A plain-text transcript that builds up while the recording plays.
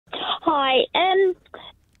Hi.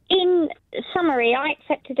 In summary, I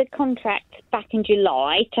accepted a contract back in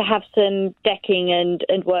July to have some decking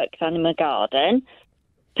and work done in my garden.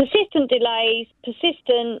 Persistent delays,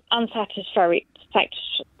 persistent unsatisfactory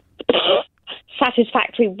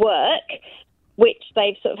satisfactory work, which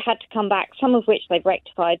they've sort of had to come back, some of which they've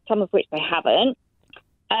rectified, some of which they haven't.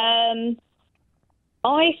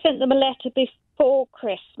 I sent them a letter before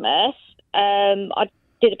Christmas. I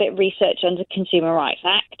did a bit of research under Consumer Rights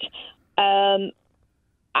Act,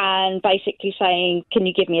 and basically saying, can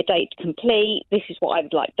you give me a date to complete? This is what I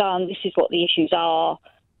would like done. This is what the issues are.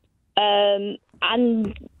 And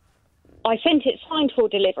I sent it signed for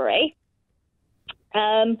delivery.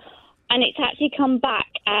 And it's actually come back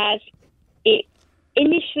as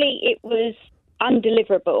initially it was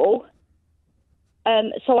undeliverable.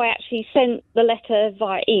 So I actually sent the letter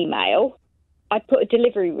via email. I put a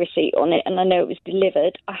delivery receipt on it, and I know it was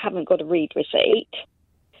delivered. I haven't got a read receipt.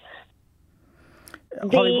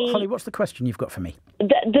 Holly, what's the question you've got for me?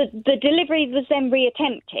 The delivery was then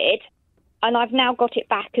reattempted, and I've now got it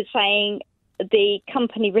back as saying the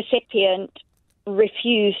company recipient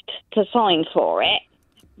refused to sign for it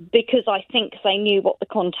because I think they knew what the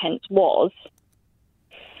contents was.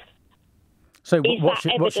 So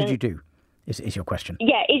what should you do? Is your question?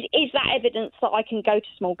 Yeah, is that evidence that I can go to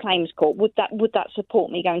small claims court? Would that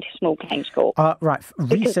support me going to small claims court? Right.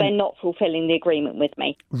 Because they're not fulfilling the agreement with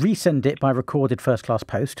me. Resend it by recorded first-class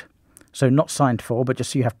post. So not signed for, but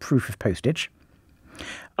just so you have proof of postage.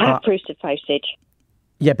 I have proof of postage.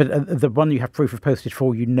 Yeah, but the one you have proof of postage for,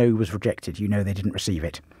 was rejected. They didn't receive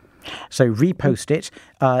it. So repost it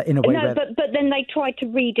in a way where... No, but then they tried to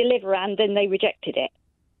re-deliver and then they rejected it.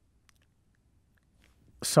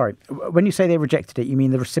 Sorry, when you say they rejected it, you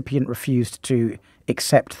mean the recipient refused to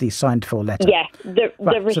accept the signed for letter? Yeah, the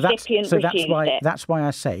recipient refused it. That's why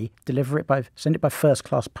I say send it by first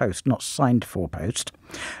class post, not signed for post,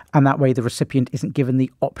 and that way the recipient isn't given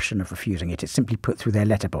the option of refusing it. It's simply put through their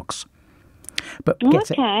letterbox. But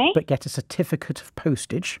get a certificate of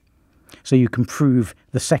postage, so you can prove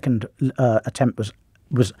the second attempt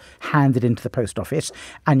was handed into the post office,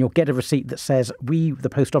 and you'll get a receipt that says the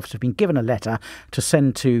post office, have been given a letter to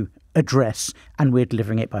send to address and we're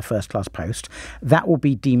delivering it by first class post. That will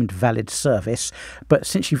be deemed valid service. But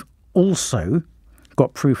since you've also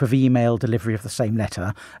got proof of email delivery of the same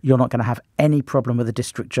letter, you're not going to have any problem with the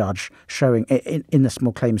district judge showing in the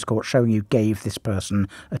small claims court showing you gave this person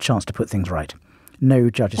a chance to put things right. No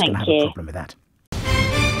judge is going to have a problem with that.